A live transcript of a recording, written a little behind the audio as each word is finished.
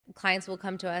clients will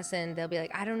come to us and they'll be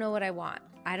like, I don't know what I want.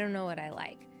 I don't know what I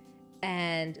like.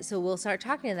 And so we'll start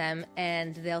talking to them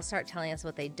and they'll start telling us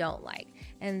what they don't like.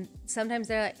 And sometimes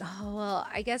they're like, oh, well,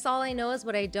 I guess all I know is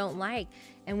what I don't like.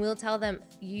 And we'll tell them,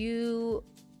 you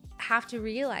have to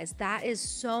realize that is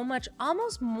so much,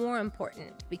 almost more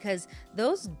important, because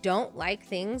those don't like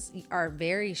things are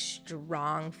very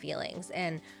strong feelings.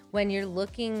 And when you're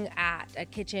looking at a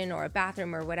kitchen or a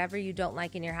bathroom or whatever you don't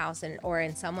like in your house or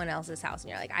in someone else's house, and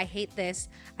you're like, I hate this,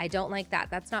 I don't like that,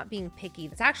 that's not being picky.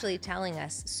 It's actually telling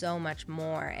us so much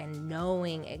more and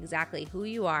knowing exactly who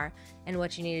you are and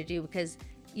what you need to do. Because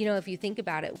if you think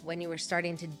about it, when you were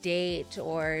starting to date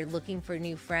or looking for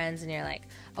new friends and you're like,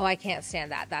 oh, I can't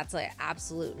stand that, that's like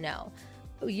absolute no.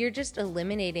 You're just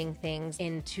eliminating things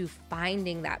into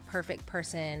finding that perfect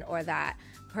person or that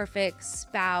perfect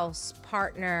spouse,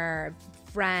 partner,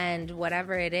 friend,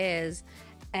 whatever it is.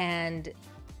 And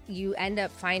you end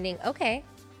up finding, okay,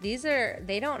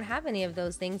 they don't have any of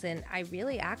those things. And I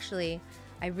really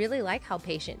like how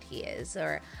patient he is,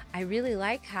 or I really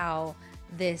like how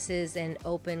this is an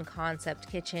open concept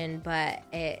kitchen, but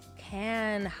it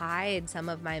can hide some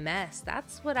of my mess.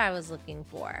 That's what I was looking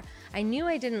for. I knew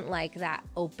I didn't like that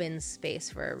open space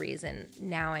for a reason.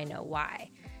 Now I know why.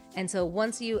 And so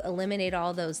once you eliminate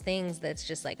all those things, that's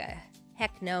just like a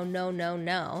heck no, no, no,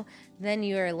 no, then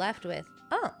you're left with,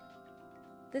 oh,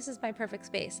 this is my perfect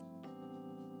space.